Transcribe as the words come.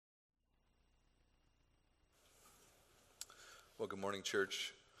Well, good morning,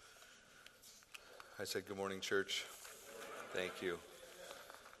 church. I said good morning, church. Thank you.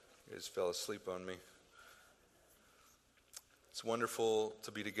 You guys fell asleep on me. It's wonderful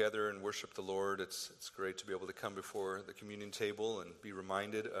to be together and worship the Lord. It's great to be able to come before the communion table and be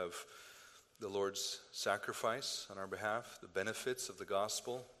reminded of the Lord's sacrifice on our behalf, the benefits of the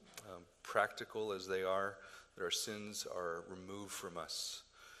gospel, practical as they are, that our sins are removed from us.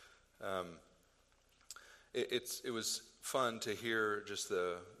 It was fun to hear just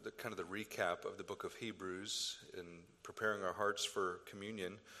the kind of the recap of the book of Hebrews in preparing our hearts for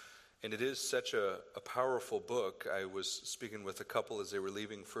communion. And it is such a powerful book. I was speaking with a couple as they were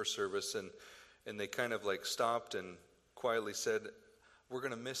leaving first service, and they kind of like stopped and quietly said, we're going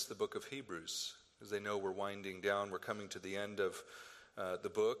to miss the book of Hebrews, because they know we're winding down. We're coming to the end of the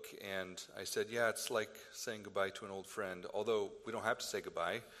book. And I said, yeah, it's like saying goodbye to an old friend. Although we don't have to say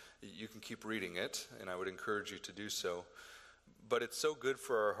goodbye. You can keep reading it, and I would encourage you to do so. But it's so good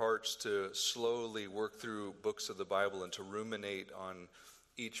for our hearts to slowly work through books of the Bible and to ruminate on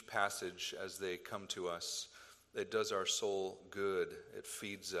each passage as they come to us. It does our soul good. It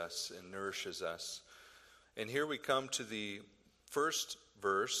feeds us and nourishes us. And here we come to the first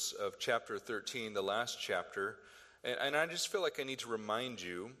verse of chapter 13, the last chapter. And I just feel like I need to remind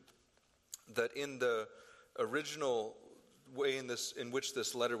you that in the original way in which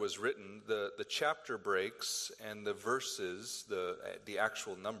this letter was written, the chapter breaks and the verses, the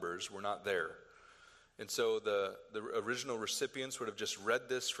actual numbers, were not there. And so the original recipients would have just read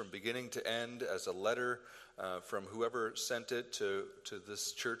this from beginning to end as a letter from whoever sent it to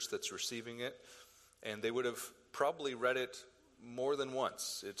this church that's receiving it. And they would have probably read it more than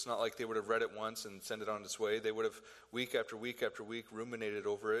once. It's not like they would have read it once and sent it on its way. They would have week after week after week ruminated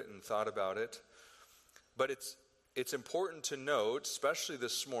over it and thought about it. But it's important to note, especially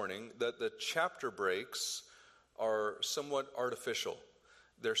this morning, that the chapter breaks are somewhat artificial.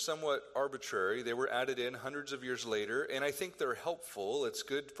 They're somewhat arbitrary. They were added in hundreds of years later, and I think they're helpful. It's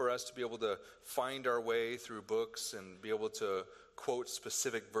good for us to be able to find our way through books and be able to quote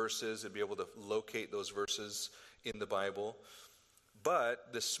specific verses and be able to locate those verses in the Bible.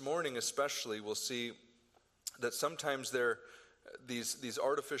 But this morning especially, we'll see that sometimes these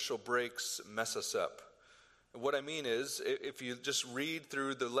artificial breaks mess us up. What I mean is, if you just read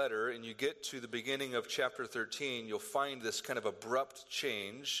through the letter and you get to the beginning of chapter 13, you'll find this kind of abrupt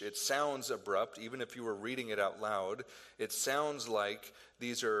change. It sounds abrupt, even if you were reading it out loud. It sounds like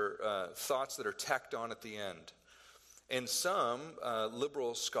these are thoughts that are tacked on at the end. And some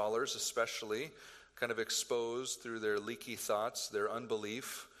liberal scholars especially kind of expose through their leaky thoughts, their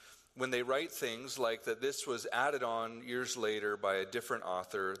unbelief, when they write things like that this was added on years later by a different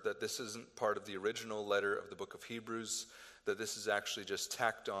author, that this isn't part of the original letter of the book of Hebrews, that this is actually just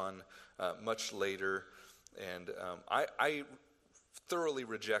tacked on much later. And I thoroughly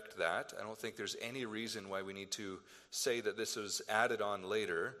reject that. I don't think there's any reason why we need to say that this was added on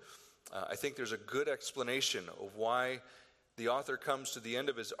later. I think there's a good explanation of why the author comes to the end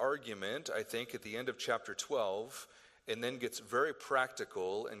of his argument, I think, at the end of chapter 12, and then gets very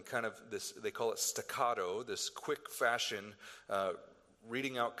practical and kind of this, they call it staccato, this quick fashion,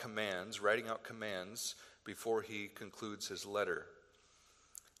 writing out commands before he concludes his letter.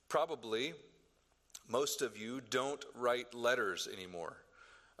 Probably, most of you don't write letters anymore.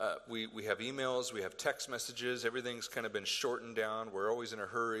 We have emails, we have text messages, everything's kind of been shortened down. We're always in a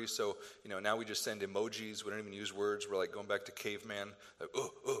hurry, so now we just send emojis. We don't even use words. We're like going back to caveman,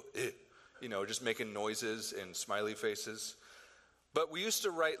 like, just making noises and smiley faces. But we used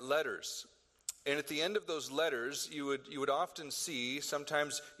to write letters. And at the end of those letters, you would often see,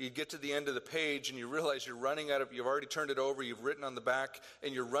 sometimes you'd get to the end of the page and you realize you've already turned it over, you've written on the back,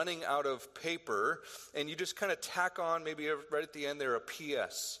 and you're running out of paper, and you just kind of tack on, maybe right at the end there, a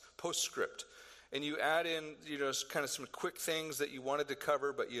PS, postscript. And you add in, kind of some quick things that you wanted to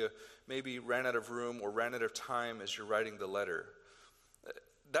cover, but you maybe ran out of room or ran out of time as you're writing the letter.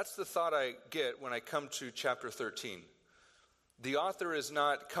 That's the thought I get when I come to chapter 13. The author is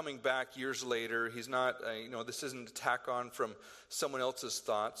not coming back years later. He's not, this isn't a tack on from someone else's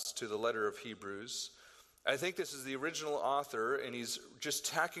thoughts to the letter of Hebrews. I think this is the original author, and he's just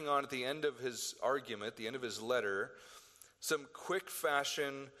tacking on at the end of his argument, the end of his letter, some quick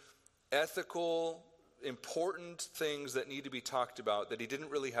fashion, ethical, important things that need to be talked about that he didn't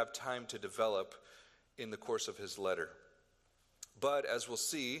really have time to develop in the course of his letter. But as we'll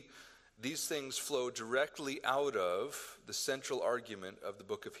see, these things flow directly out of the central argument of the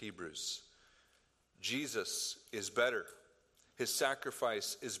book of Hebrews. Jesus is better. His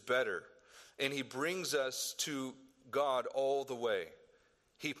sacrifice is better. And he brings us to God all the way.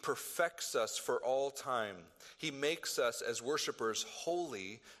 He perfects us for all time. He makes us as worshipers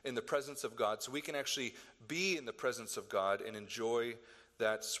holy in the presence of God, so we can actually be in the presence of God and enjoy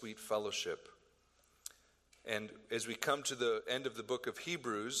that sweet fellowship. And as we come to the end of the book of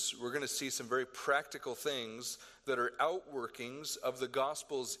Hebrews, we're going to see some very practical things that are outworkings of the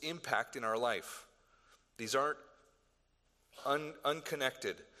gospel's impact in our life. These aren't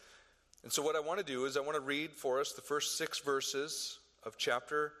unconnected. And so what I want to do is I want to read for us the first 6 verses of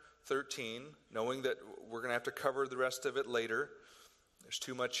chapter 13, knowing that we're going to have to cover the rest of it later. There's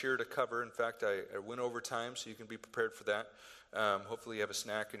too much here to cover. In fact, I went over time, so you can be prepared for that. Hopefully you have a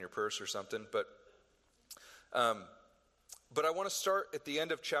snack in your purse or something. But I want to start at the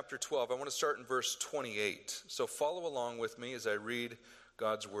end of chapter 12. I want to start in verse 28. So follow along with me as I read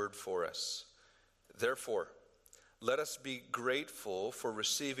God's word for us. Therefore, let us be grateful for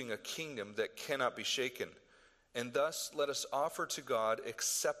receiving a kingdom that cannot be shaken. And thus let us offer to God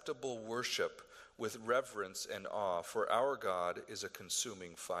acceptable worship with reverence and awe, for our God is a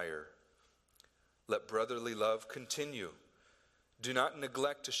consuming fire. Let brotherly love continue. Do not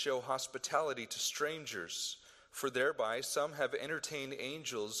neglect to show hospitality to strangers, for thereby some have entertained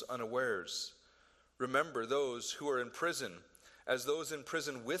angels unawares. Remember those who are in prison, as those in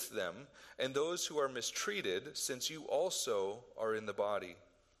prison with them, and those who are mistreated, since you also are in the body.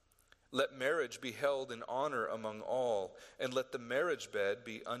 Let marriage be held in honor among all, and let the marriage bed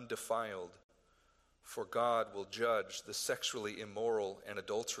be undefiled. For God will judge the sexually immoral and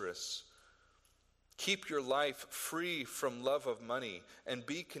adulterous. Keep your life free from love of money, and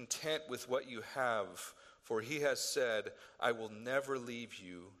be content with what you have. For he has said, I will never leave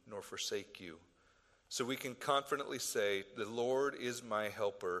you nor forsake you. So we can confidently say, the Lord is my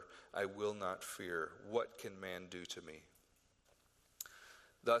helper, I will not fear. What can man do to me?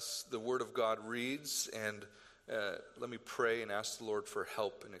 Thus, the Word of God reads, and let me pray and ask the Lord for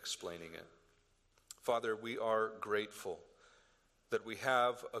help in explaining it. Father, we are grateful that we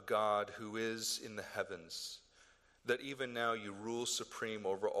have a God who is in the heavens, that even now you rule supreme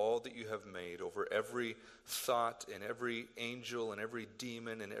over all that you have made, over every thought and every angel and every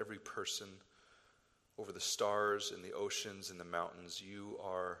demon and every person, over the stars and the oceans and the mountains. You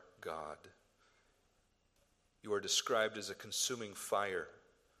are God. You are described as a consuming fire.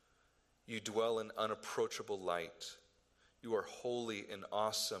 You dwell in unapproachable light. You are holy and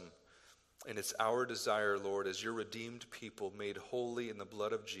awesome. And it's our desire, Lord, as your redeemed people made holy in the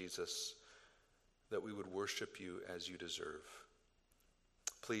blood of Jesus, that we would worship you as you deserve.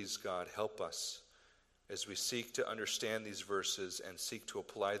 Please, God, help us as we seek to understand these verses and seek to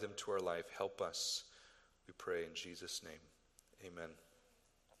apply them to our life. Help us, we pray in Jesus' name. Amen.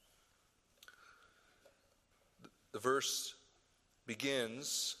 The verse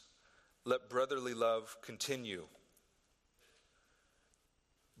begins, let brotherly love continue.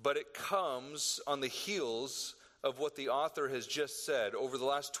 But it comes on the heels of what the author has just said. Over the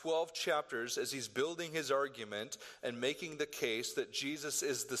last 12 chapters, as he's building his argument and making the case that Jesus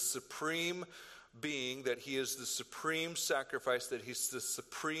is the supreme being, that he is the supreme sacrifice, that he's the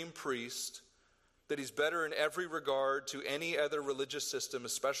supreme priest, that he's better in every regard to any other religious system,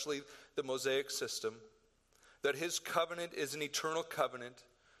 especially the Mosaic system, that his covenant is an eternal covenant,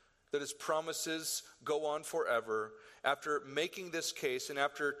 that his promises go on forever. After making this case and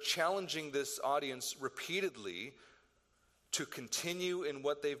after challenging this audience repeatedly to continue in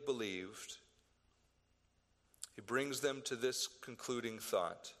what they've believed, he brings them to this concluding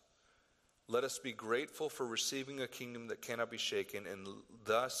thought. Let us be grateful for receiving a kingdom that cannot be shaken, and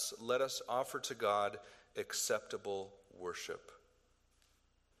thus let us offer to God acceptable worship.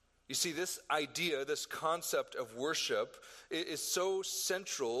 You see, this idea, this concept of worship is so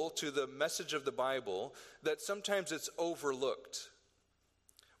central to the message of the Bible that sometimes it's overlooked.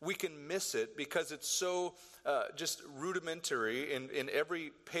 We can miss it because it's so just rudimentary in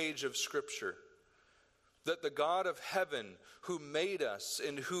every page of Scripture. That the God of heaven who made us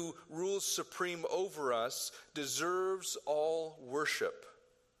and who rules supreme over us deserves all worship.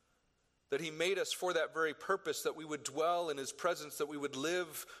 That he made us for that very purpose, that we would dwell in his presence, that we would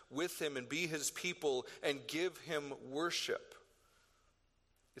live with him and be his people and give him worship.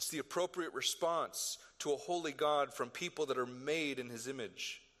 It's the appropriate response to a holy God from people that are made in his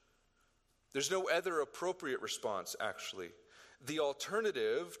image. There's no other appropriate response, actually. The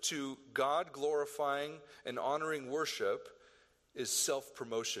alternative to God glorifying and honoring worship is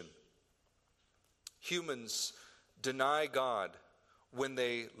self-promotion. Humans deny God when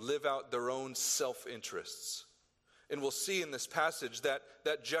they live out their own self-interests. And we'll see in this passage that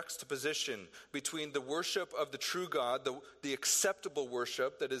juxtaposition between the worship of the true God, the acceptable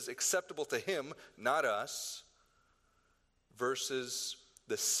worship that is acceptable to him, not us, versus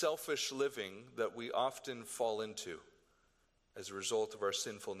the selfish living that we often fall into as a result of our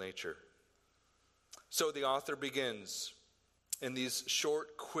sinful nature. So the author begins in these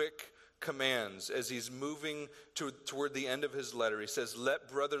short, quick commands as he's moving toward the end of his letter. He says, let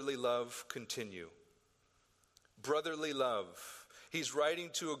brotherly love continue. Brotherly love. He's writing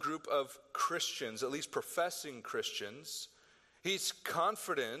to a group of Christians, at least professing Christians. He's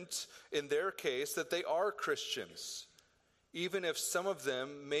confident in their case that they are Christians, even if some of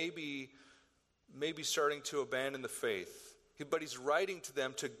them may be starting to abandon the faith. But he's writing to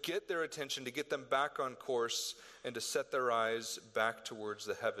them to get their attention, to get them back on course, and to set their eyes back towards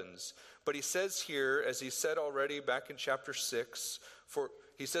the heavens. But he says here, as he said already back in chapter 6,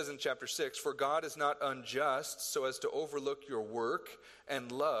 he says in chapter 6, for God is not unjust so as to overlook your work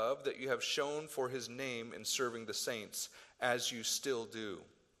and love that you have shown for his name in serving the saints, as you still do.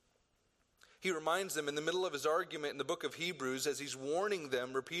 He reminds them in the middle of his argument in the book of Hebrews, as he's warning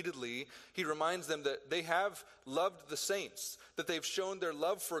them repeatedly, he reminds them that they have loved the saints, that they've shown their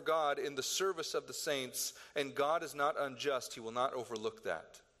love for God in the service of the saints, and God is not unjust. He will not overlook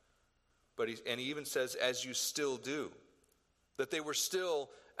that. He even says, as you still do, that they were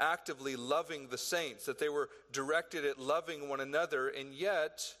still actively loving the saints, that they were directed at loving one another, and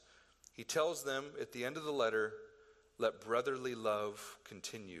yet he tells them at the end of the letter, let brotherly love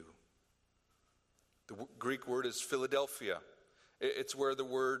continue. The Greek word is Philadelphia. It's where the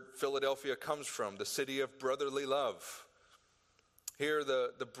word Philadelphia comes from, the city of brotherly love. Here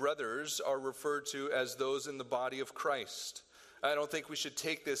the brothers are referred to as those in the body of Christ. I don't think we should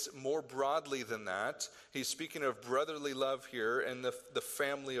take this more broadly than that. He's speaking of brotherly love here and the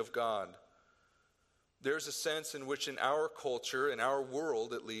family of God. There's a sense in which in our culture, in our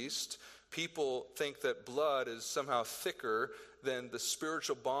world at least, people think that blood is somehow thicker than the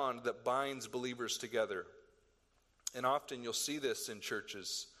spiritual bond that binds believers together. And often you'll see this in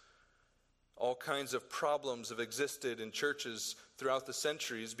churches. All kinds of problems have existed in churches throughout the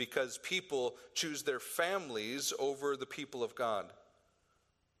centuries because people choose their families over the people of God.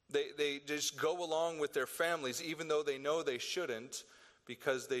 They just go along with their families even though they know they shouldn't,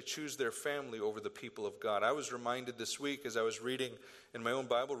 because they choose their family over the people of God. I was reminded this week as I was reading in my own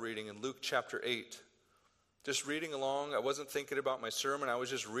Bible reading in Luke chapter 8. Just reading along, I wasn't thinking about my sermon, I was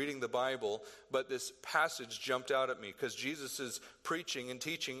just reading the Bible, but this passage jumped out at me because Jesus is preaching and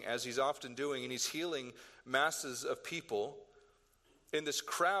teaching as he's often doing, and he's healing masses of people. And this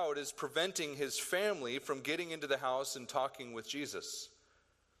crowd is preventing his family from getting into the house and talking with Jesus.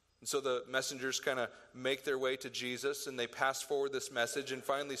 And so the messengers kind of make their way to Jesus, and they pass forward this message, and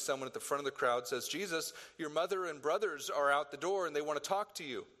finally someone at the front of the crowd says, Jesus, your mother and brothers are out the door, and they want to talk to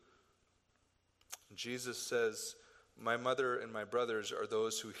you. And Jesus says, my mother and my brothers are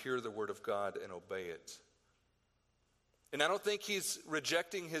those who hear the word of God and obey it. And I don't think he's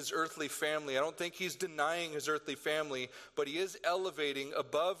rejecting his earthly family. I don't think he's denying his earthly family, but he is elevating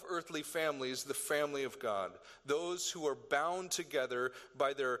above earthly families the family of God, those who are bound together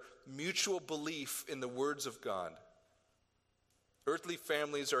by their mutual belief in the words of God. Earthly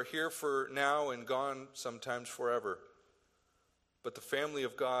families are here for now and gone sometimes forever, but the family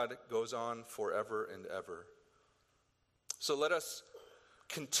of God goes on forever and ever. So let us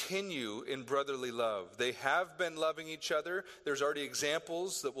continue in brotherly love. They have been loving each other. There's already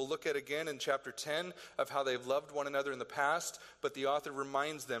examples that we'll look at again in chapter 10 of how they've loved one another in the past, but the author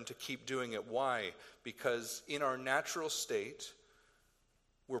reminds them to keep doing it. Why? Because in our natural state,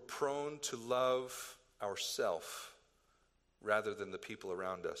 we're prone to love ourselves rather than the people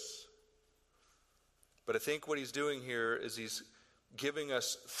around us. But I think what he's doing here is he's giving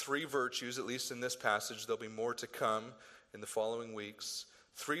us three virtues, at least in this passage. There'll be more to come in the following weeks.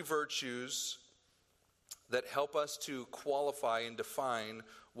 Three virtues that help us to qualify and define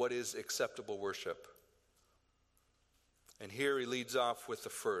what is acceptable worship. And here he leads off with the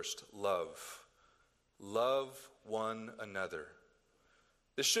first, love. Love one another.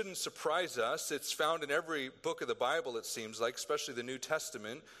 This shouldn't surprise us. It's found in every book of the Bible, it seems like, especially the New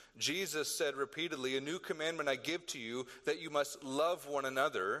Testament. Jesus said repeatedly, a new commandment I give to you, that you must love one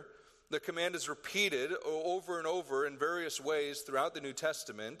another. The command is repeated over and over in various ways throughout the New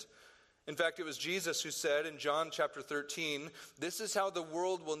Testament. In fact, it was Jesus who said in John chapter 13, this is how the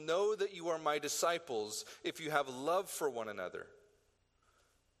world will know that you are my disciples, if you have love for one another.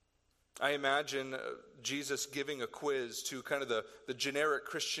 I imagine Jesus giving a quiz to kind of the generic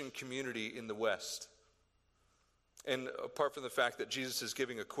Christian community in the West. And apart from the fact that Jesus is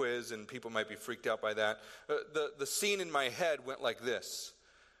giving a quiz and people might be freaked out by that, the scene in my head went like this.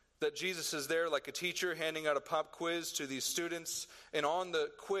 That Jesus is there like a teacher handing out a pop quiz to these students. And on the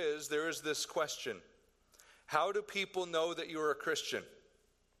quiz, there is this question. How do people know that you are a Christian?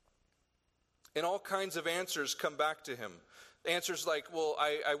 And all kinds of answers come back to him. Answers like, well,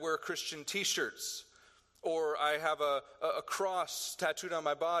 I wear Christian t-shirts, or I have a cross tattooed on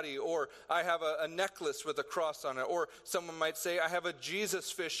my body, or I have a necklace with a cross on it, or someone might say, I have a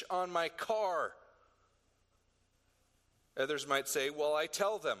Jesus fish on my car. Others might say, well, I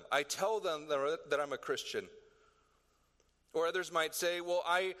tell them that I'm a Christian. Or others might say, well,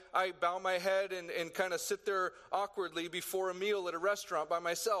 I bow my head and kind of sit there awkwardly before a meal at a restaurant by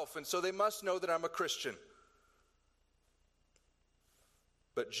myself, and so they must know that I'm a Christian.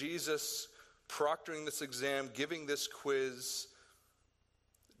 But Jesus, proctoring this exam, giving this quiz,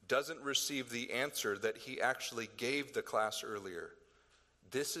 doesn't receive the answer that he actually gave the class earlier.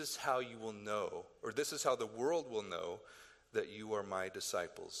 This is how you will know, or this is how the world will know that you are my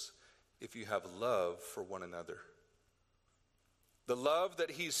disciples, if you have love for one another. The love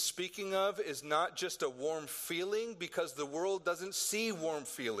that he's speaking of is not just a warm feeling, because the world doesn't see warm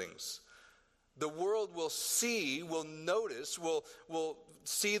feelings. The world will notice, will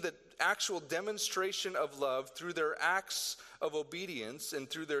see the actual demonstration of love through their acts of obedience and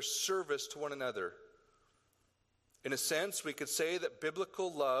through their service to one another. In a sense, we could say that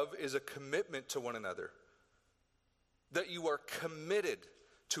biblical love is a commitment to one another. That you are committed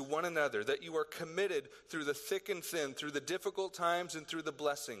to one another, that you are committed through the thick and thin, through the difficult times and through the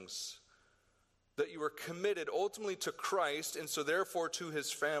blessings, that you are committed ultimately to Christ and so therefore to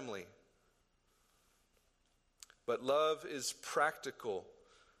his family. But love is practical.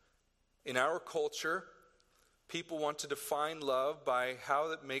 In our culture, people want to define love by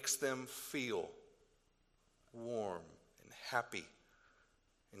how it makes them feel warm and happy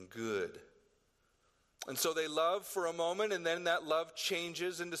and good. And so they love for a moment, and then that love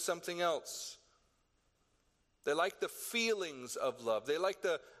changes into something else. They like the feelings of love. They like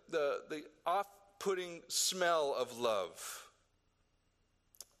the off-putting smell of love.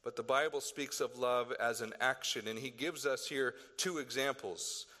 But the Bible speaks of love as an action, and he gives us here two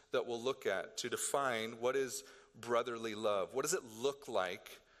examples that we'll look at to define what is brotherly love. What does it look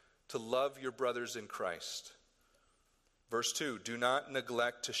like to love your brothers in Christ? Verse 2, do not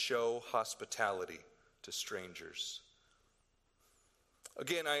neglect to show hospitality to strangers.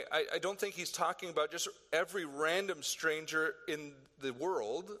 Again, I don't think he's talking about just every random stranger in the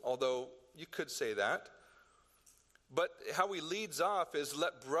world, although you could say that. But how he leads off is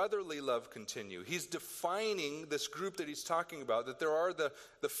let brotherly love continue. He's defining this group that he's talking about, that there are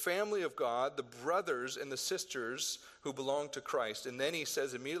the family of God, the brothers and the sisters who belong to Christ. And then he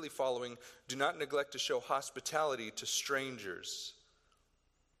says immediately following, do not neglect to show hospitality to strangers.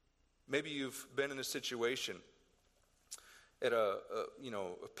 Maybe you've been in a situation at a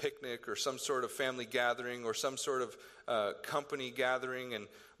picnic or some sort of family gathering or some sort of company gathering, and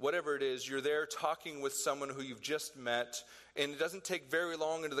whatever it is, you're there talking with someone who you've just met, and it doesn't take very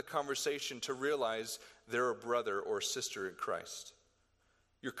long into the conversation to realize they're a brother or sister in Christ.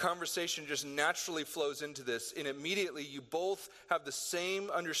 Your conversation just naturally flows into this, and immediately you both have the same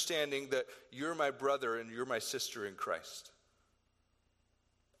understanding that you're my brother and you're my sister in Christ.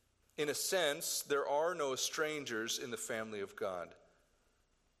 In a sense, there are no strangers in the family of God.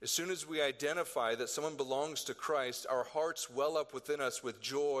 As soon as we identify that someone belongs to Christ, our hearts well up within us with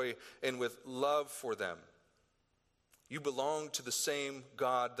joy and with love for them. You belong to the same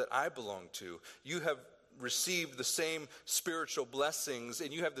God that I belong to. You have received the same spiritual blessings,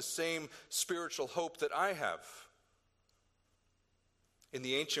 and you have the same spiritual hope that I have. In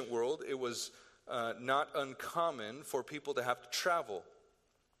the ancient world, it was not uncommon for people to have to travel,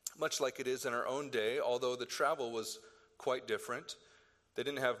 much like it is in our own day, although the travel was quite different. They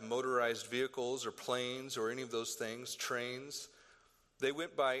didn't have motorized vehicles or planes or any of those things, trains. They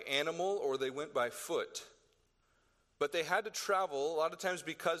went by animal or they went by foot. But they had to travel a lot of times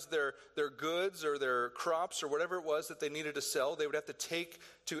because their goods or their crops or whatever it was that they needed to sell, they would have to take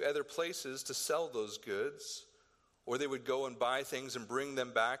to other places to sell those goods. Or they would go and buy things and bring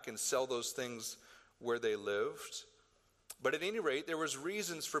them back and sell those things where they lived. But at any rate, there was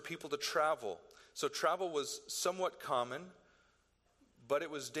reasons for people to travel. So travel was somewhat common, but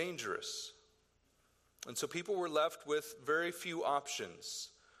it was dangerous. And so people were left with very few options.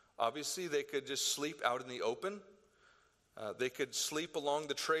 Obviously, they could just sleep out in the open. They could sleep along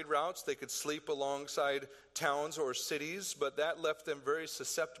the trade routes. They could sleep alongside towns or cities, but that left them very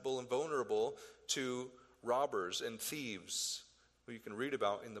susceptible and vulnerable to robbers and thieves, who you can read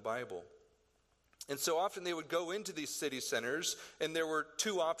about in the Bible. And so often they would go into these city centers, and there were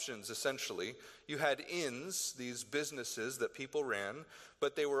two options, essentially. You had inns, these businesses that people ran,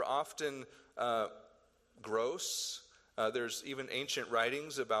 but they were often gross. There's even ancient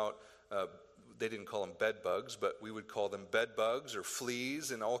writings about they didn't call them bed bugs, but we would call them bed bugs or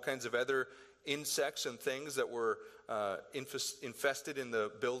fleas and all kinds of other insects and things that were infested in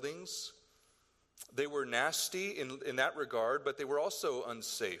the buildings. They were nasty in that regard, but they were also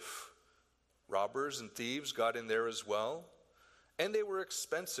unsafe. Robbers and thieves got in there as well, and they were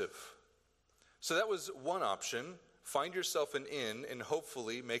expensive. So that was one option. Find yourself an inn and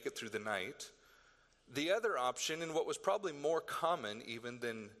hopefully make it through the night. The other option, and what was probably more common even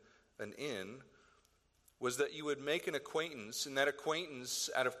than an inn, was that you would make an acquaintance, and that acquaintance,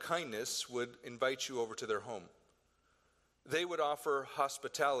 out of kindness, would invite you over to their home. They would offer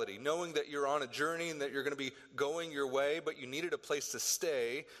hospitality, knowing that you're on a journey and that you're going to be going your way, but you needed a place to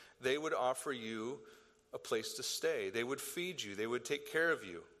stay. They would offer you a place to stay. They would feed you. They would take care of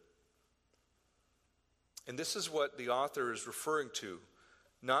you. And this is what the author is referring to,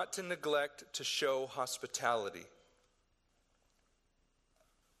 not to neglect to show hospitality.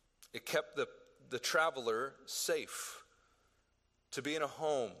 It kept the traveler safe, to be in a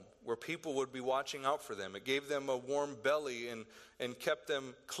home where people would be watching out for them. It gave them a warm belly and kept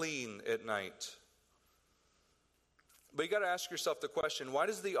them clean at night. But you got to ask yourself the question, why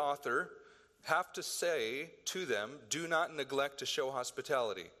does the author have to say to them, do not neglect to show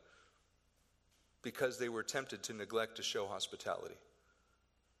hospitality? Because they were tempted to neglect to show hospitality.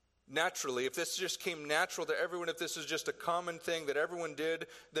 Naturally, if this just came natural to everyone, if this is just a common thing that everyone did,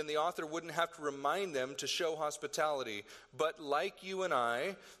 then the author wouldn't have to remind them to show hospitality. But like you and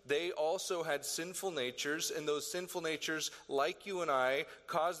I, they also had sinful natures, and those sinful natures, like you and I,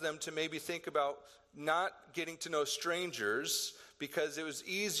 caused them to maybe think about not getting to know strangers, because it was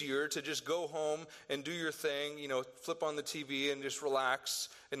easier to just go home and do your thing, flip on the TV and just relax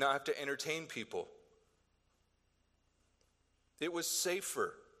and not have to entertain people. It was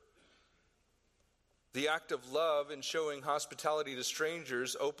safer. The act of love and showing hospitality to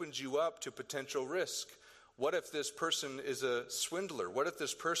strangers opens you up to potential risk. What if this person is a swindler? What if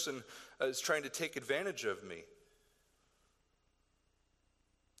this person is trying to take advantage of me?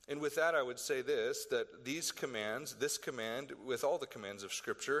 And with that, I would say that these commands, this command, with all the commands of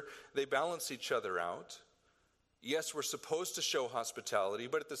Scripture, they balance each other out. Yes, we're supposed to show hospitality,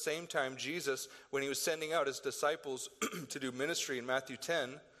 but at the same time, Jesus, when he was sending out his disciples to do ministry in Matthew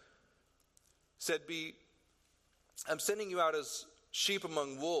 10, said, I'm sending you out as sheep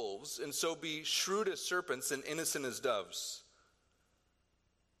among wolves, and so be shrewd as serpents and innocent as doves.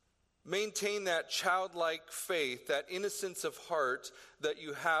 Maintain that childlike faith, that innocence of heart that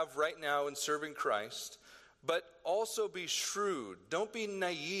you have right now in serving Christ, but also be shrewd. Don't be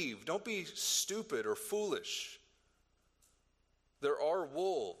naive. Don't be stupid or foolish. There are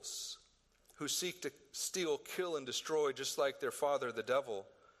wolves who seek to steal, kill, and destroy just like their father, the devil.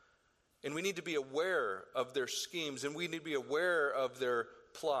 And we need to be aware of their schemes, and we need to be aware of their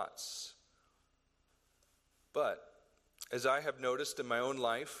plots. But as I have noticed in my own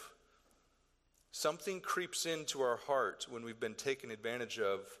life, something creeps into our heart when we've been taken advantage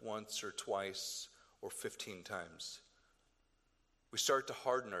of once or twice or 15 times. We start to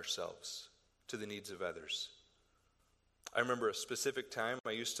harden ourselves to the needs of others. I remember a specific time.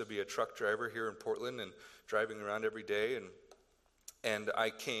 I used to be a truck driver here in Portland and driving around every day, and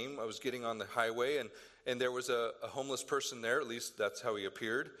I was getting on the highway, and there was a homeless person there, at least that's how he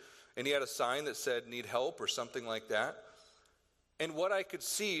appeared, and he had a sign that said, need help, or something like that. And what I could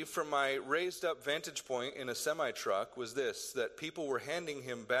see from my raised up vantage point in a semi-truck was this, that people were handing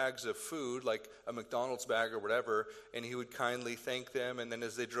him bags of food, like a McDonald's bag or whatever, and he would kindly thank them, and then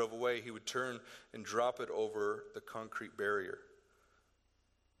as they drove away, he would turn and drop it over the concrete barrier.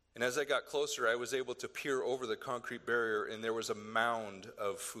 And as I got closer, I was able to peer over the concrete barrier, and there was a mound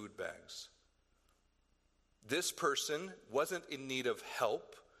of food bags. This person wasn't in need of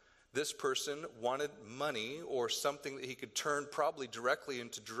help. This person wanted money or something that he could turn probably directly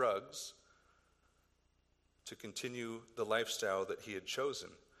into drugs to continue the lifestyle that he had chosen.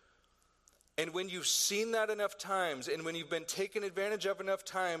 And when you've seen that enough times, and when you've been taken advantage of enough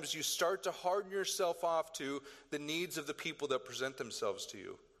times, you start to harden yourself off to the needs of the people that present themselves to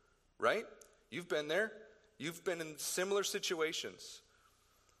you. Right? You've been there. You've been in similar situations.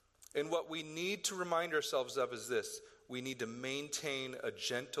 And what we need to remind ourselves of is this. We need to maintain a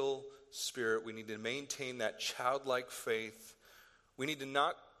gentle spirit. We need to maintain that childlike faith. We need to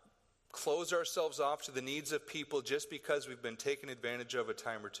not close ourselves off to the needs of people just because we've been taken advantage of a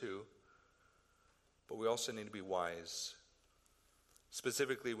time or two. But we also need to be wise.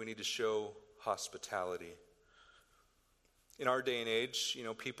 Specifically, we need to show hospitality. In our day and age,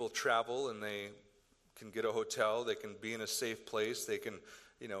 people travel and they can get a hotel, they can be in a safe place, they can,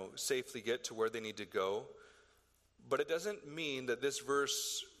 safely get to where they need to go. But it doesn't mean that this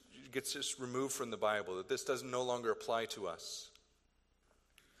verse gets just removed from the Bible, that this doesn't no longer apply to us.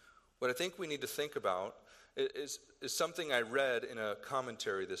 What I think we need to think about is something I read in a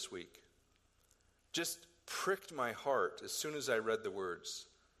commentary this week. Just pricked my heart as soon as I read the words.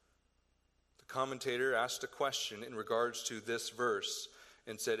 The commentator asked a question in regards to this verse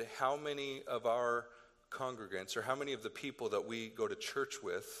and said, how many of our congregants, or how many of the people that we go to church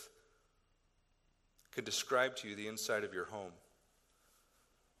with, could describe to you the inside of your home?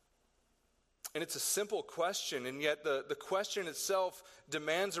 And it's a simple question, and yet the question itself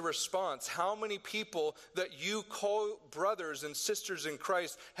demands a response. How many people that you call brothers and sisters in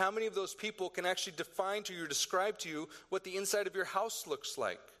Christ, how many of those people can actually define to you or describe to you what the inside of your house looks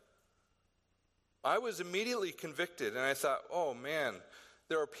like? I was immediately convicted, and I thought, oh man,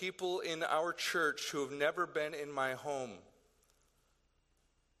 there are people in our church who have never been in my home.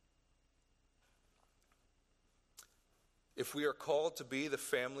 If we are called to be the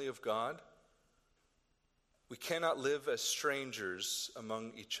family of God, we cannot live as strangers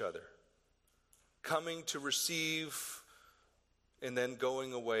among each other, coming to receive and then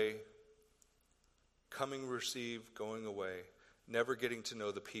going away, coming, receive, going away, never getting to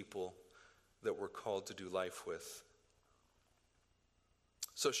know the people that we're called to do life with.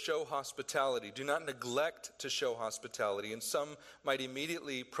 So show hospitality. Do not neglect to show hospitality. And some might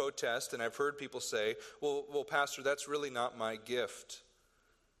immediately protest, and I've heard people say, well, Pastor, that's really not my gift.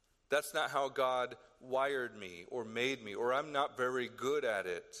 That's not how God wired me or made me, or I'm not very good at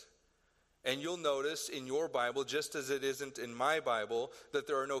it. And you'll notice in your Bible, just as it isn't in my Bible, that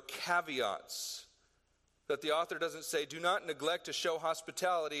there are no caveats. That the author doesn't say, do not neglect to show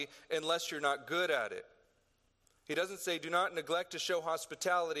hospitality unless you're not good at it. He doesn't say, do not neglect to show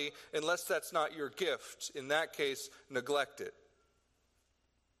hospitality unless that's not your gift. In that case, neglect it.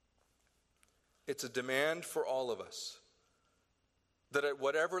 It's a demand for all of us that at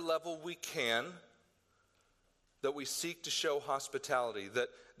whatever level we can, that we seek to show hospitality,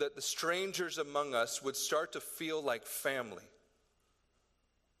 that the strangers among us would start to feel like family.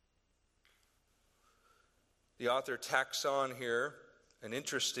 The author tacks on here an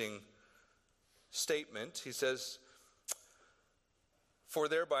interesting statement. He says, for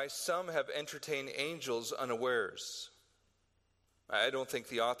thereby some have entertained angels unawares. I don't think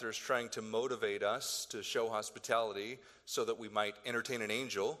the author is trying to motivate us to show hospitality so that we might entertain an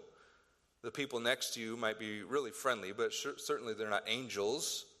angel. The people next to you might be really friendly, but certainly they're not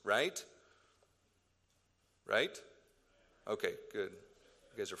angels, right? Right? Okay, good.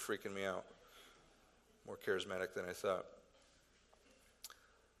 You guys are freaking me out. More charismatic than I thought.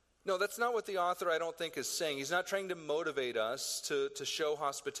 No, that's not what the author, I don't think, is saying. He's not trying to motivate us to show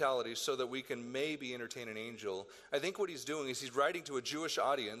hospitality so that we can maybe entertain an angel. I think what he's doing is he's writing to a Jewish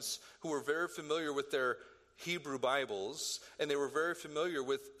audience who were very familiar with their Hebrew Bibles, and they were very familiar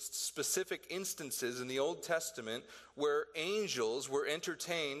with specific instances in the Old Testament where angels were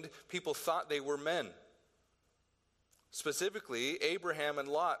entertained. People thought they were men. Specifically, Abraham and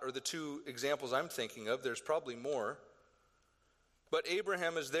Lot are the two examples I'm thinking of. There's probably more. But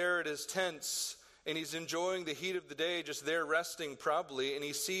Abraham is there at his tents, and he's enjoying the heat of the day, just there resting probably, and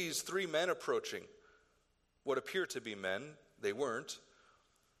he sees three men approaching. What appear to be men. They weren't.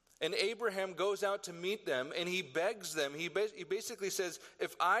 And Abraham goes out to meet them, and he begs them. He basically says,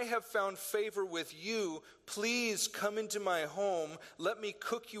 if I have found favor with you, please come into my home. Let me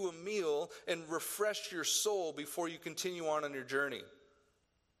cook you a meal and refresh your soul before you continue on your journey.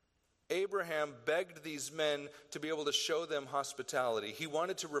 Abraham begged these men to be able to show them hospitality. He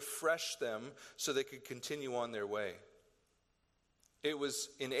wanted to refresh them so they could continue on their way. It was,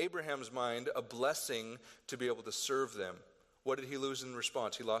 in Abraham's mind, a blessing to be able to serve them. What did he lose in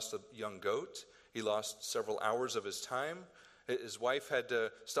response? He lost a young goat. He lost several hours of his time. His wife had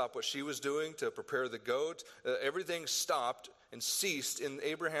to stop what she was doing to prepare the goat. Everything stopped and ceased in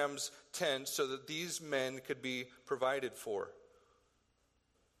Abraham's tent so that these men could be provided for.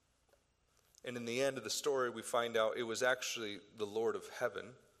 And in the end of the story, we find out it was actually the Lord of heaven,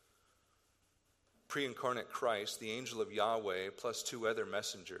 pre-incarnate Christ, the angel of Yahweh, plus two other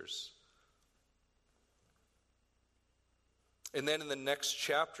messengers. And then in the next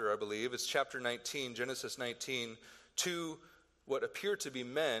chapter, I believe, it's chapter 19, Genesis 19, two what appear to be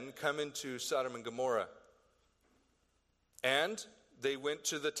men come into Sodom and Gomorrah. And they went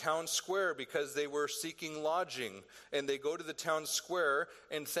to the town square because they were seeking lodging. And they go to the town square,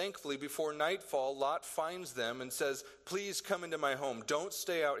 and thankfully, before nightfall, Lot finds them and says, please come into my home. Don't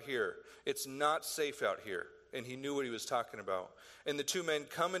stay out here. It's not safe out here. And he knew what he was talking about. And the two men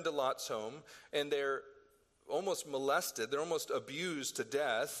come into Lot's home, and they're almost molested. They're almost abused to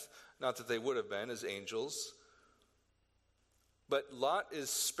death. Not that they would have been as angels. But Lot is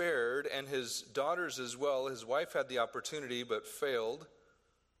spared, and his daughters as well. His wife had the opportunity but failed,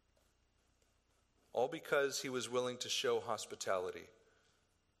 all because he was willing to show hospitality.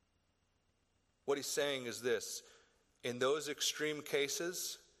 What he's saying is this: in those extreme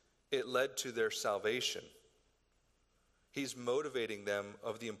cases, it led to their salvation. He's motivating them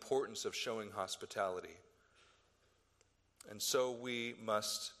of the importance of showing hospitality. And so we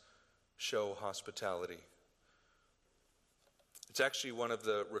must show hospitality. It's actually one of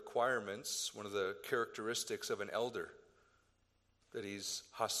the requirements, one of the characteristics of an elder, that he's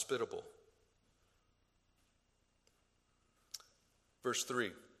hospitable. Verse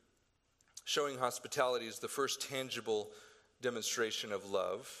 3, showing hospitality is the first tangible demonstration of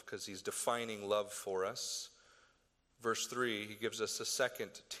love, because he's defining love for us. Verse 3, he gives us a second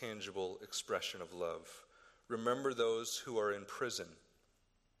tangible expression of love. Remember those who are in prison.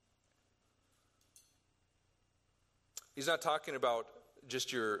 He's not talking about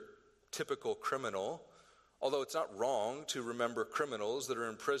just your typical criminal, although it's not wrong to remember criminals that are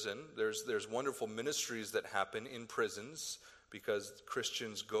in prison. There's wonderful ministries that happen in prisons because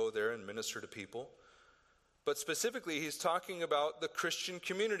Christians go there and minister to people. But specifically, he's talking about the Christian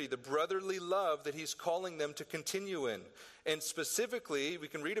community, the brotherly love that he's calling them to continue in. And specifically, we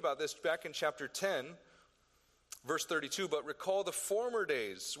can read about this back in chapter 10, verse 32, but recall the former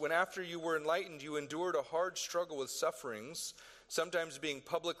days when after you were enlightened, you endured a hard struggle with sufferings, sometimes being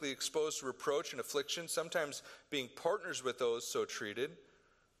publicly exposed to reproach and affliction, sometimes being partners with those so treated,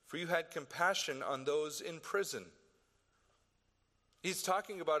 for you had compassion on those in prison. He's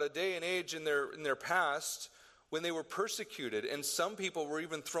talking about a day and age in their past when they were persecuted, and some people were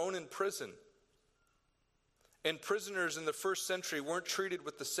even thrown in prison. And prisoners in the first century weren't treated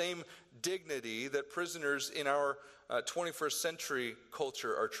with the same dignity that prisoners in our 21st century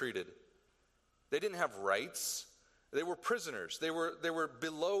culture are treated. They didn't have rights. They were prisoners. They were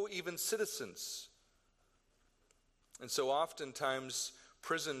below even citizens. And so oftentimes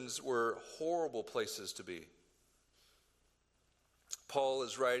prisons were horrible places to be. Paul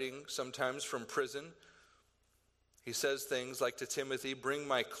is writing sometimes from prison. He says things like to Timothy, bring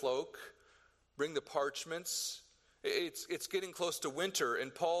my cloak, bring the parchments. It's getting close to winter,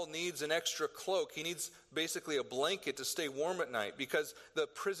 and Paul needs an extra cloak. He needs basically a blanket to stay warm at night because the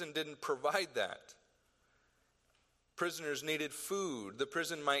prison didn't provide that. Prisoners needed food. The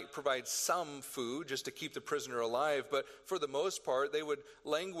prison might provide some food just to keep the prisoner alive, but for the most part, they would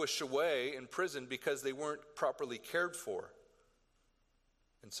languish away in prison because they weren't properly cared for.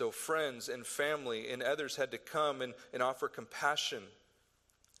 And so friends and family and others had to come and offer compassion, and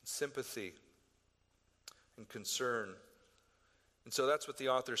sympathy, and concern. And so that's what the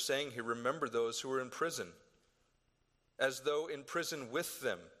author is saying here. Remember those who are in prison, as though in prison with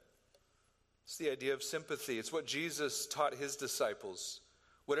them. It's the idea of sympathy. It's what Jesus taught his disciples.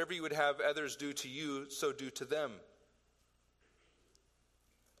 Whatever you would have others do to you, so do to them.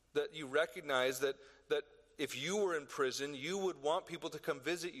 That you recognize that if you were in prison, you would want people to come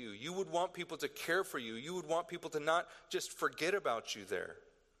visit you. You would want people to care for you. You would want people to not just forget about you there.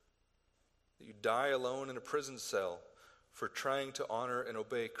 That you die alone in a prison cell for trying to honor and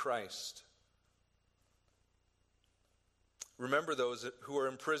obey Christ. Remember those who are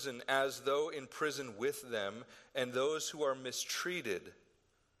in prison as though in prison with them, and those who are mistreated.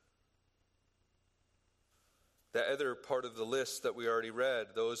 That other part of the list that we already read,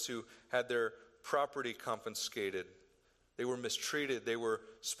 those who had their property confiscated. They were mistreated. They were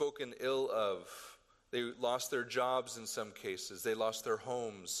spoken ill of. They lost their jobs in some cases. They lost their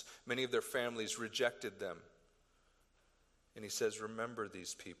homes. Many of their families rejected them. And he says, remember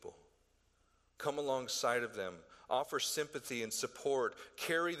these people. Come alongside of them. Offer sympathy and support.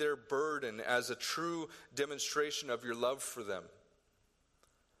 Carry their burden as a true demonstration of your love for them.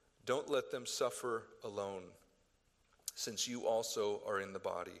 Don't let them suffer alone, since you also are in the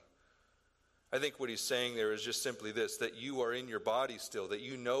body. I think what he's saying there is just simply this, that you are in your body still, that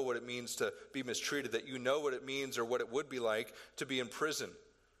you know what it means to be mistreated, that you know what it means or what it would be like to be in prison.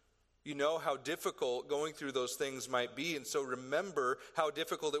 You know how difficult going through those things might be, and so remember how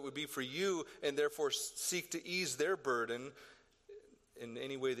difficult it would be for you, and therefore seek to ease their burden in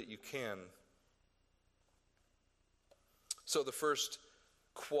any way that you can. So the first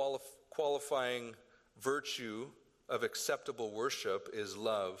qualifying virtue of acceptable worship is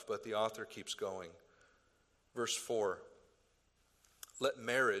love, but the author keeps going. Verse 4, let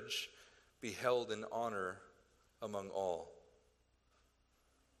marriage be held in honor among all.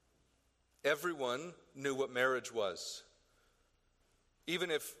 Everyone knew what marriage was.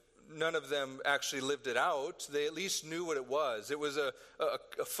 Even if none of them actually lived it out, they at least knew what it was. It was a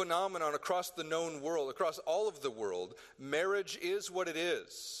phenomenon across the known world, across all of the world. Marriage is what it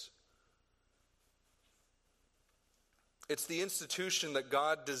is. It's the institution that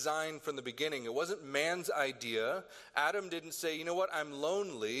God designed from the beginning. It wasn't man's idea. Adam didn't say, you know what, I'm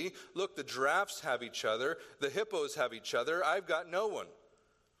lonely. Look, the giraffes have each other. The hippos have each other. I've got no one.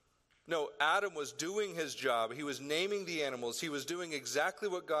 No, Adam was doing his job. He was naming the animals. He was doing exactly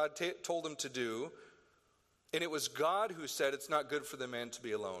what God told him to do. And it was God who said it's not good for the man to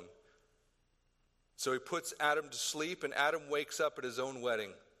be alone. So he puts Adam to sleep, and Adam wakes up at his own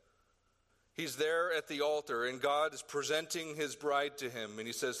wedding. He's there at the altar, and God is presenting his bride to him. And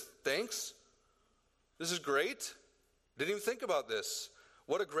he says, thanks. This is great. Didn't even think about this.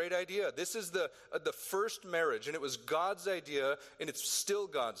 What a great idea. This is the first marriage, and it was God's idea, and it's still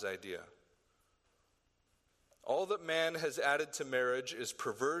God's idea. All that man has added to marriage is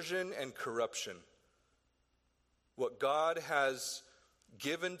perversion and corruption. What God has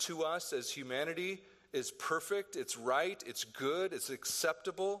given to us as humanity is perfect, it's right, it's good, it's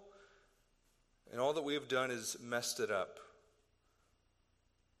acceptable. And all that we have done is messed it up.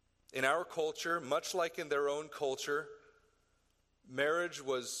 In our culture, much like in their own culture, marriage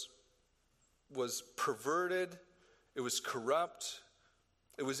was perverted, it was corrupt,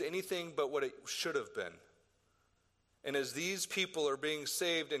 it was anything but what it should have been. And as these people are being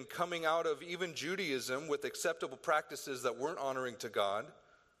saved and coming out of even Judaism with acceptable practices that weren't honoring to God,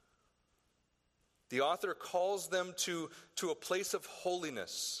 the author calls them to a place of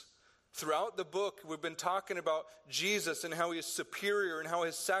holiness. Throughout the book, we've been talking about Jesus and how he is superior and how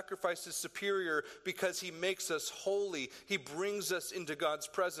his sacrifice is superior because he makes us holy. He brings us into God's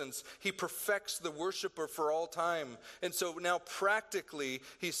presence. He perfects the worshiper for all time. And so now practically,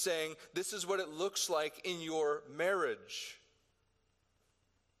 he's saying, this is what it looks like in your marriage.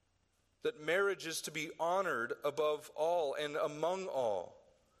 That marriage is to be honored above all and among all.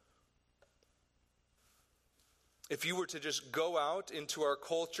 If you were to just go out into our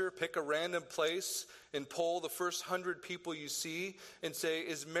culture, pick a random place, and poll the first 100 people you see and say,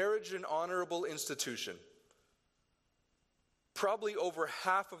 is marriage an honorable institution? Probably over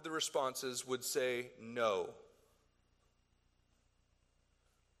half of the responses would say no.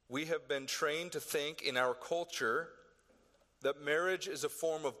 We have been trained to think in our culture that marriage is a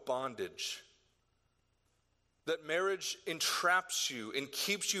form of bondage. That marriage entraps you and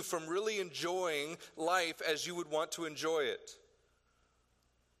keeps you from really enjoying life as you would want to enjoy it.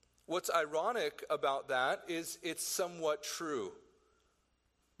 What's ironic about that is it's somewhat true.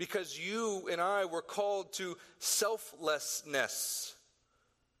 Because you and I were called to selflessness.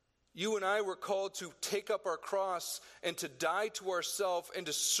 You and I were called to take up our cross and to die to ourselves and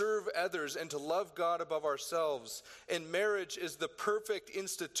to serve others and to love God above ourselves. And marriage is the perfect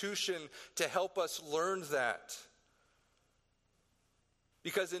institution to help us learn that.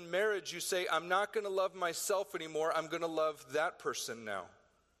 Because in marriage you say, I'm not going to love myself anymore, I'm going to love that person now.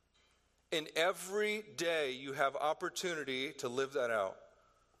 And every day you have opportunity to live that out.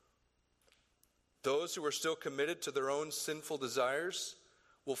 Those who are still committed to their own sinful desires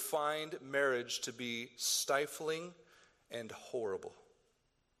will find marriage to be stifling and horrible.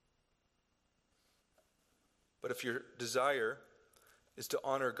 But if your desire is to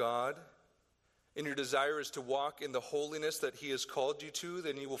honor God, and your desire is to walk in the holiness that he has called you to,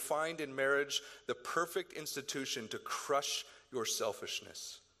 then you will find in marriage the perfect institution to crush your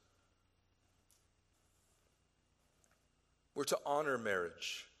selfishness. We're to honor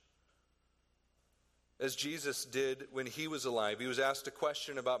marriage. As Jesus did when he was alive. He was asked a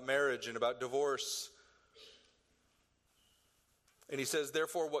question about marriage and about divorce. And he says,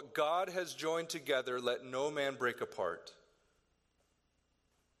 therefore, what God has joined together, let no man break apart.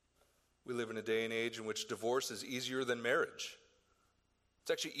 We live in a day and age in which divorce is easier than marriage.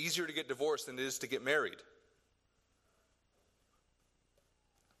 It's actually easier to get divorced than it is to get married.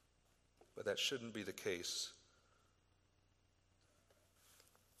 But that shouldn't be the case.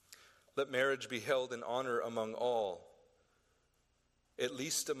 Let marriage be held in honor among all, at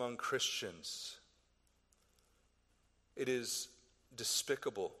least among Christians. It is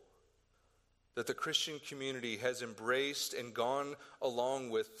despicable that the Christian community has embraced and gone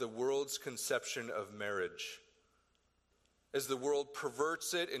along with the world's conception of marriage. As the world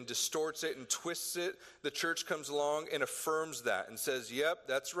perverts it and distorts it and twists it, the church comes along and affirms that and says, yep,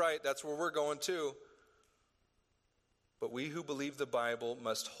 that's right, that's where we're going too. But we who believe the Bible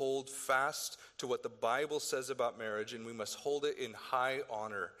must hold fast to what the Bible says about marriage, and we must hold it in high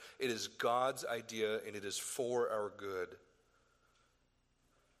honor. It is God's idea, and it is for our good.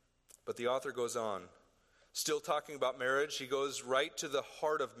 But the author goes on. Still talking about marriage, he goes right to the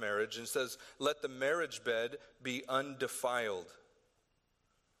heart of marriage and says, let the marriage bed be undefiled.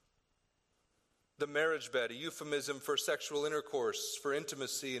 The marriage bed, a euphemism for sexual intercourse, for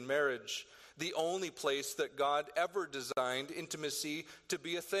intimacy in marriage. The only place that God ever designed intimacy to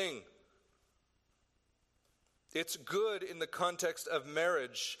be a thing. It's good in the context of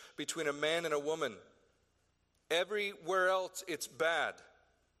marriage between a man and a woman. Everywhere else, it's bad.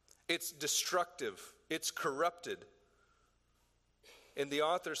 It's destructive. It's corrupted. And the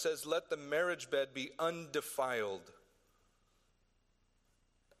author says, let the marriage bed be undefiled.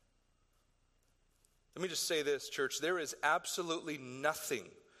 Let me just say this, church. There is absolutely nothing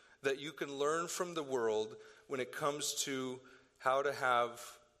that you can learn from the world when it comes to how to have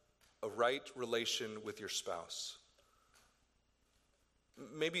a right relation with your spouse.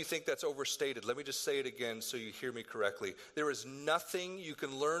 Maybe you think that's overstated. Let me just say it again so you hear me correctly. There is nothing you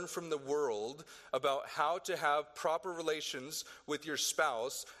can learn from the world about how to have proper relations with your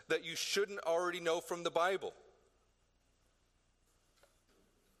spouse that you shouldn't already know from the Bible.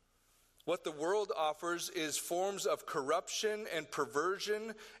 What the world offers is forms of corruption and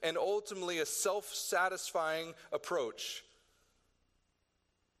perversion and ultimately a self-satisfying approach.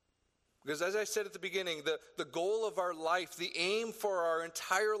 Because as I said at the beginning, the goal of our life, the aim for our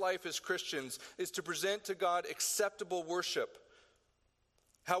entire life as Christians is to present to God acceptable worship.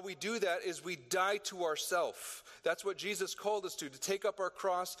 How we do that is we die to ourself. That's what Jesus called us to take up our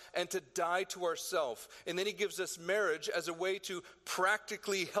cross and to die to ourself. And then he gives us marriage as a way to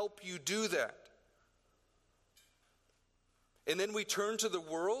practically help you do that. And then we turn to the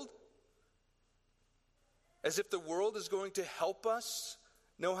world as if the world is going to help us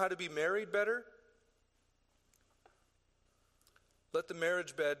know how to be married better. Let the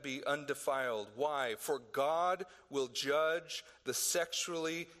marriage bed be undefiled. Why? For God will judge the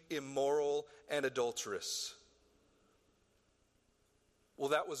sexually immoral and adulterous. Well,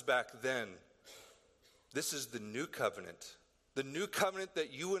 that was back then. This is the new covenant. The new covenant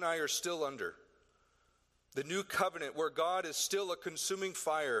that you and I are still under. The new covenant where God is still a consuming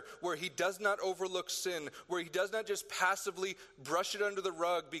fire, where he does not overlook sin, where he does not just passively brush it under the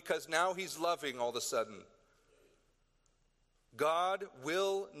rug because now he's loving all of a sudden. God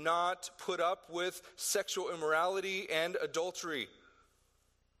will not put up with sexual immorality and adultery.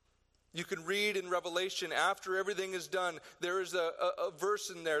 You can read in Revelation, after everything is done, there is a verse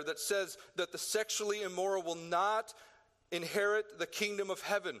in there that says that the sexually immoral will not inherit the kingdom of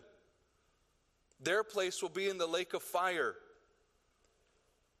heaven. Their place will be in the lake of fire.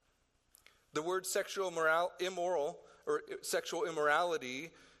 The word sexual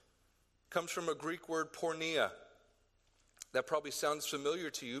immorality comes from a Greek word porneia. That probably sounds familiar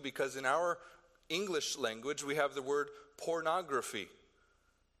to you because in our English language we have the word pornography,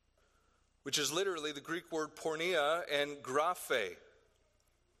 which is literally the Greek word porneia and graphe.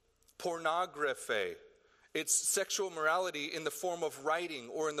 Pornographe. It's sexual morality in the form of writing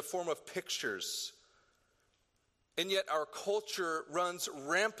or in the form of pictures. And yet our culture runs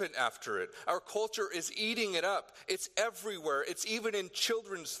rampant after it. Our culture is eating it up. It's everywhere. It's even in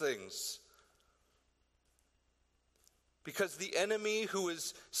children's things. Because the enemy who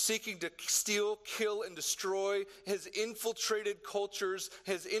is seeking to steal, kill, and destroy has infiltrated cultures,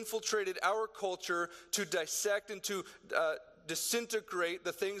 has infiltrated our culture to dissect and to disintegrate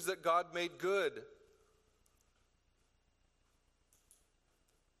the things that God made good.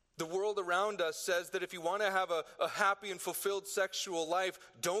 The world around us says that if you want to have a happy and fulfilled sexual life,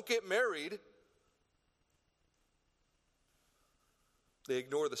 don't get married. They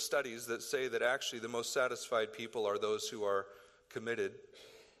ignore the studies that say that actually the most satisfied people are those who are committed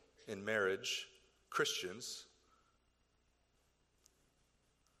in marriage, Christians.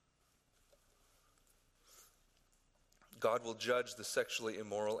 God will judge the sexually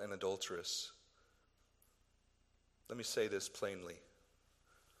immoral and adulterous. Let me say this plainly.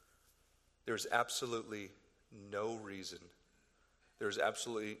 There's absolutely no reason, there's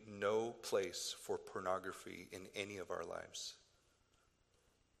absolutely no place for pornography in any of our lives.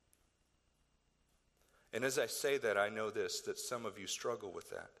 And as I say that, I know this, that some of you struggle with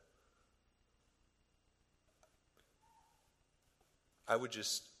that. I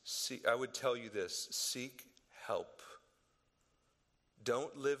would tell you this, seek help.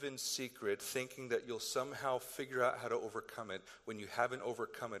 Don't live in secret thinking that you'll somehow figure out how to overcome it when you haven't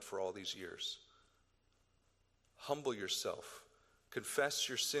overcome it for all these years. Humble yourself. Confess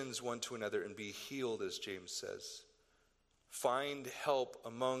your sins one to another and be healed, as James says. Find help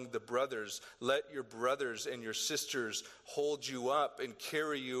among the brothers. Let your brothers and your sisters hold you up and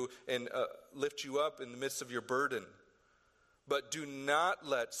carry you and lift you up in the midst of your burden. But do not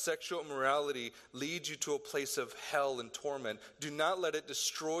let sexual immorality lead you to a place of hell and torment. Do not let it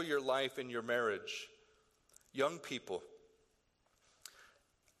destroy your life and your marriage. Young people,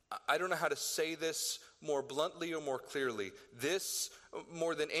 I don't know how to say this more bluntly or more clearly. This,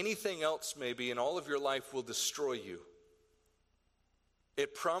 more than anything else maybe in all of your life, will destroy you.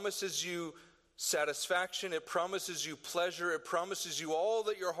 It promises you satisfaction, it promises you pleasure, it promises you all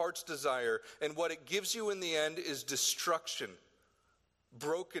that your heart's desire, and what it gives you in the end is destruction,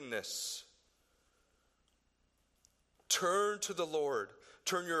 brokenness. Turn to the Lord.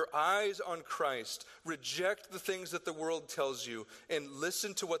 Turn your eyes on Christ. Reject the things that the world tells you and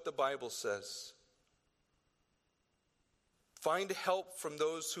listen to what the Bible says. Find help from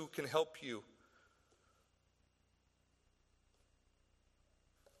those who can help you.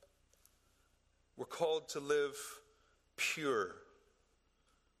 We're called to live pure.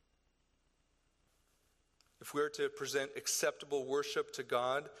 If we're to present acceptable worship to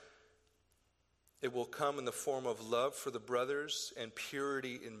God, it will come in the form of love for the brothers and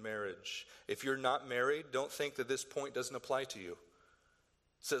purity in marriage. If you're not married, don't think that this point doesn't apply to you. It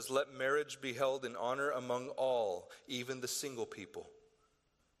says, let marriage be held in honor among all, even the single people.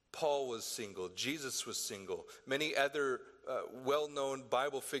 Paul was single. Jesus was single. Many other well-known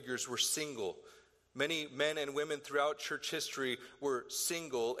Bible figures were single. Many men and women throughout church history were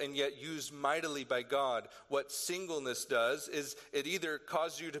single and yet used mightily by God. What singleness does is it either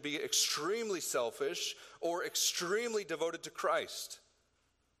causes you to be extremely selfish or extremely devoted to Christ.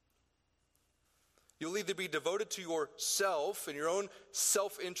 You'll either be devoted to yourself and your own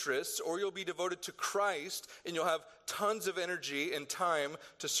self-interests, or you'll be devoted to Christ and you'll have tons of energy and time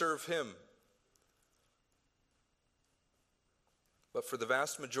to serve Him. But for the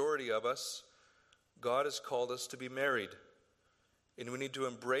vast majority of us, God has called us to be married, and we need to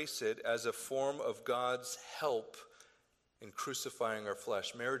embrace it as a form of God's help in crucifying our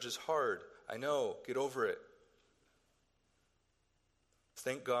flesh. Marriage is hard. I know. Get over it.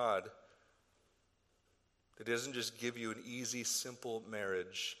 Thank God that He doesn't just give you an easy, simple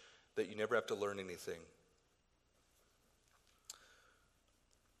marriage that you never have to learn anything.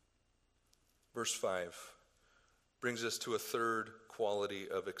 Verse 5 brings us to a third quality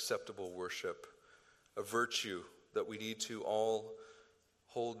of acceptable worship. A virtue that we need to all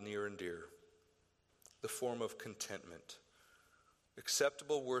hold near and dear. The form of contentment.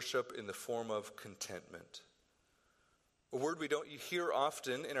 Acceptable worship in the form of contentment. A word we don't hear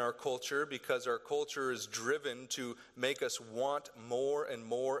often in our culture because our culture is driven to make us want more and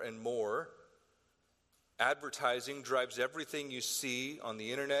more and more. Advertising drives everything you see on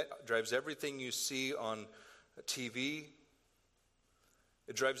the internet, drives everything you see on TV.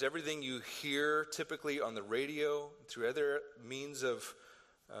 It drives everything you hear typically on the radio, through other means of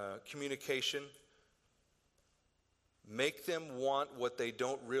communication. Make them want what they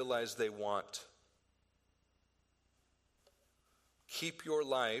don't realize they want. Keep your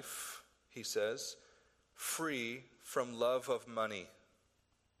life, he says, free from love of money.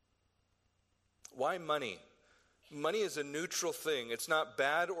 Why money? Money is a neutral thing. It's not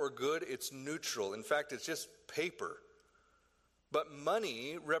bad or good, it's neutral. In fact, it's just paper. But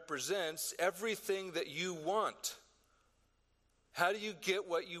money represents everything that you want. How do you get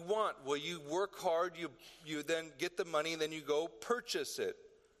what you want? Well, you work hard, you then get the money, and then you go purchase it.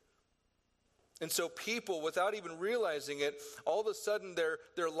 And so people, without even realizing it, all of a sudden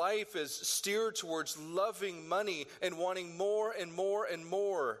their life is steered towards loving money and wanting more and more and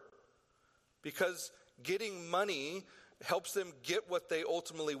more. Because getting money helps them get what they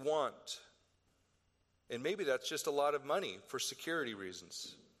ultimately want. And maybe that's just a lot of money for security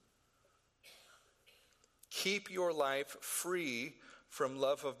reasons. Keep your life free from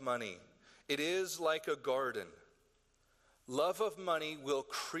love of money. It is like a garden. Love of money will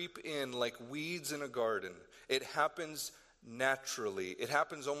creep in like weeds in a garden. It happens naturally. It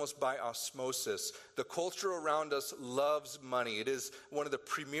happens almost by osmosis. The culture around us loves money. It is one of the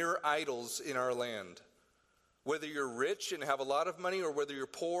premier idols in our land. Whether you're rich and have a lot of money or whether you're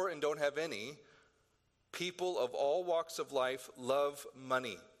poor and don't have any, people of all walks of life love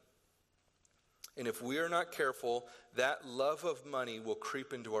money. And if we are not careful, that love of money will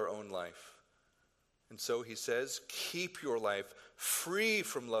creep into our own life. And so he says, keep your life free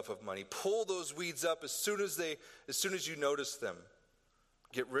from love of money. Pull those weeds up as soon as you notice them.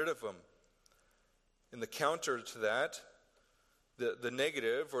 Get rid of them. And the counter to that, the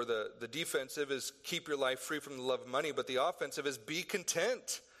negative or the defensive is keep your life free from the love of money, but the offensive is be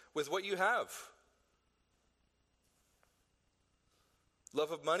content with what you have.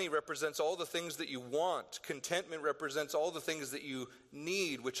 Love of money represents all the things that you want. Contentment represents all the things that you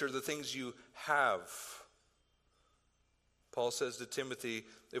need, which are the things you have. Paul says to Timothy,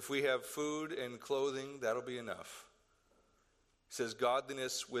 if we have food and clothing, that'll be enough. He says,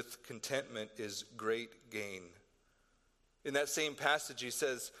 godliness with contentment is great gain. In that same passage, he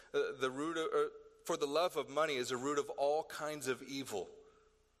says, for the love of money is a root of all kinds of evil.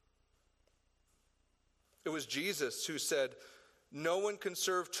 It was Jesus who said, no one can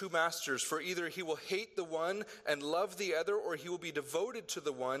serve two masters, for either he will hate the one and love the other, or he will be devoted to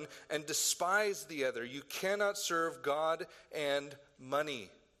the one and despise the other. You cannot serve God and money.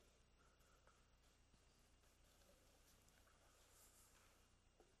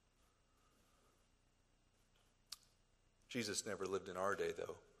 Jesus never lived in our day,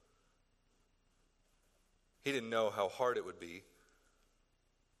 though. He didn't know how hard it would be.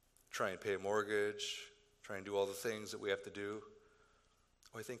 Try and pay a mortgage, try and do all the things that we have to do.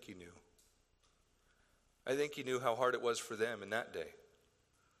 Oh, I think he knew. I think he knew how hard it was for them in that day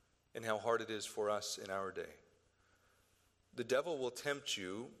and how hard it is for us in our day. The devil will tempt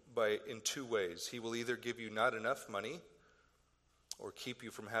you in two ways. He will either give you not enough money or keep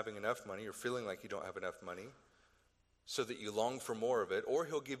you from having enough money or feeling like you don't have enough money so that you long for more of it, or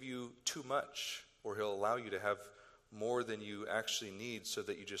he'll give you too much, or he'll allow you to have more than you actually need so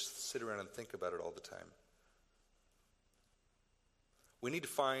that you just sit around and think about it all the time. We need to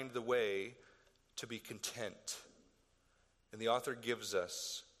find the way to be content. And the author gives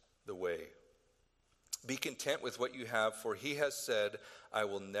us the way. Be content with what you have, for he has said, I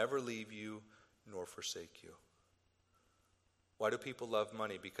will never leave you nor forsake you. Why do people love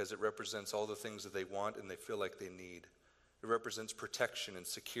money? Because it represents all the things that they want and they feel like they need. It represents protection and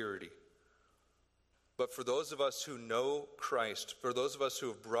security. But for those of us who know Christ, for those of us who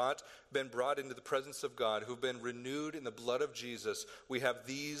have been brought into the presence of God, who've been renewed in the blood of Jesus, we have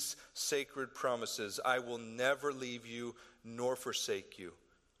these sacred promises. I will never leave you nor forsake you.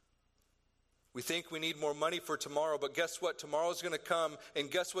 We think we need more money for tomorrow, but guess what? Tomorrow's going to come,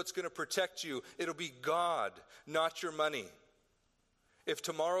 and guess what's going to protect you? It'll be God, not your money. If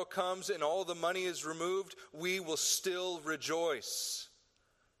tomorrow comes and all the money is removed, we will still rejoice.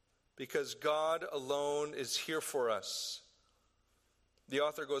 Because God alone is here for us. The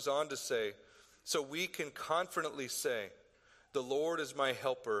author goes on to say, so we can confidently say, the Lord is my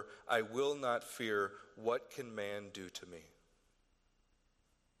helper, I will not fear. What can man do to me?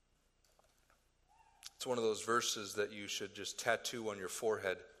 It's one of those verses that you should just tattoo on your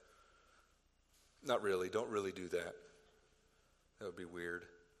forehead. Not really, don't really do that. That would be weird.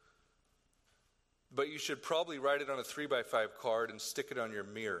 But you should probably write it on a 3x5 card and stick it on your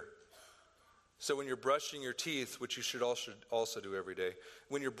mirror. So when you're brushing your teeth, which you should also do every day,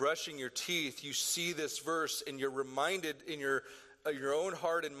 when you're brushing your teeth, you see this verse and you're reminded in your own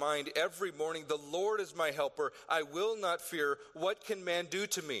heart and mind every morning, the Lord is my helper, I will not fear. What can man do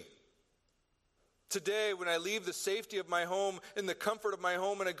to me? Today, when I leave the safety of my home and the comfort of my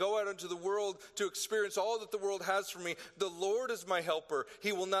home and I go out into the world to experience all that the world has for me, the Lord is my helper.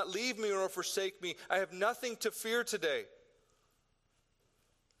 He will not leave me nor forsake me. I have nothing to fear today.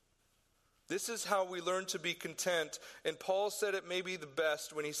 This is how we learn to be content. And Paul said it maybe the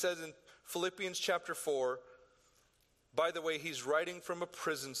best when he says in Philippians chapter 4, by the way, he's writing from a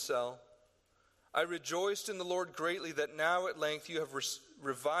prison cell. I rejoiced in the Lord greatly that now at length you have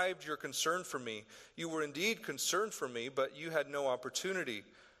revived your concern for me. You were indeed concerned for me, but you had no opportunity.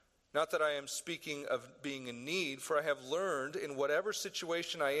 Not that I am speaking of being in need, for I have learned in whatever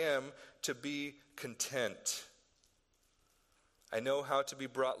situation I am to be content. I know how to be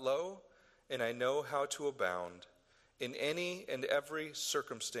brought low, and I know how to abound. In any and every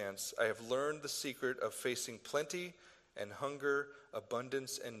circumstance, I have learned the secret of facing plenty and hunger,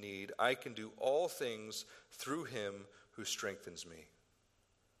 abundance and need. I can do all things through him who strengthens me.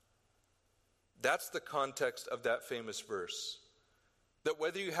 That's the context of that famous verse. That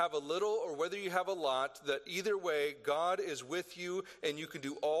whether you have a little or whether you have a lot, that either way, God is with you and you can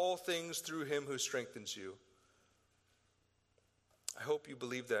do all things through him who strengthens you. I hope you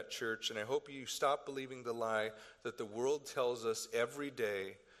believe that, church, and I hope you stop believing the lie that the world tells us every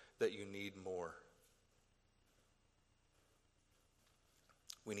day that you need more.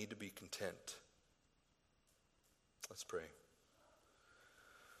 We need to be content. Let's pray.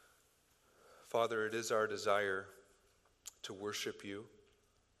 Father, it is our desire to worship you.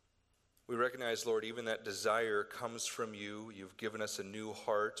 We recognize, Lord, even that desire comes from you. You've given us a new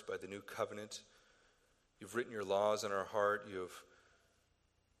heart by the new covenant. You've written your laws in our heart. You've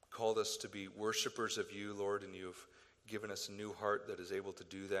called us to be worshipers of you, Lord, and you've given us a new heart that is able to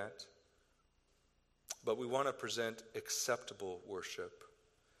do that. But we want to present acceptable worship,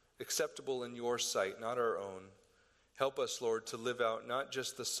 acceptable in your sight, not our own. Help us, Lord, to live out not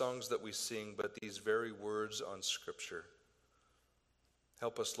just the songs that we sing, but these very words on Scripture.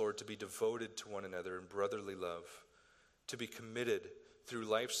 Help us, Lord, to be devoted to one another in brotherly love, to be committed through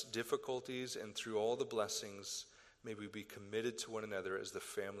life's difficulties and through all the blessings. May we be committed to one another as the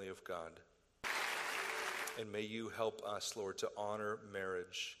family of God. And may you help us, Lord, to honor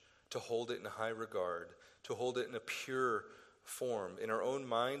marriage, to hold it in high regard, to hold it in a pure form in our own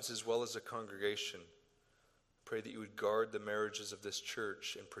minds as well as a congregation. Pray that you would guard the marriages of this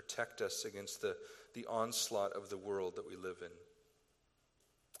church and protect us against the onslaught of the world that we live in.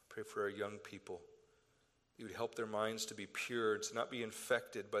 Pray for our young people. You would help their minds to be pure, to not be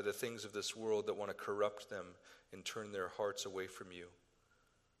infected by the things of this world that want to corrupt them and turn their hearts away from you.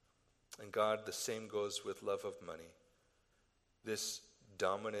 And God, the same goes with love of money, this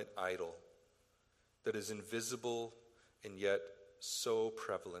dominant idol that is invisible and yet so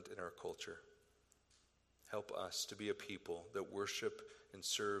prevalent in our culture. Help us to be a people that worship and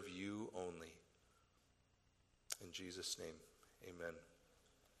serve you only. In Jesus' name, amen.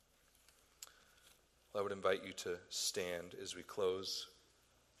 Well, I would invite you to stand as we close.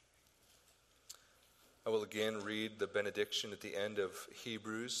 I will again read the benediction at the end of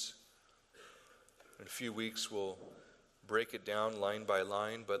Hebrews. In a few weeks, we'll break it down line by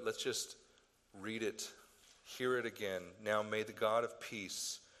line, but let's just read it, hear it again. Now may the God of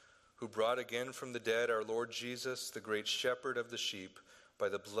peace, who brought again from the dead our Lord Jesus, the great shepherd of the sheep, by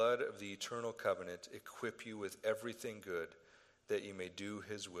the blood of the eternal covenant, equip you with everything good, that you may do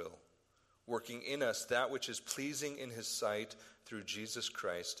his will, working in us that which is pleasing in his sight, through Jesus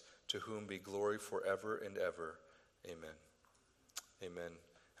Christ, to whom be glory forever and ever. Amen. Amen.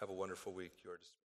 Have a wonderful week. You are dismissed.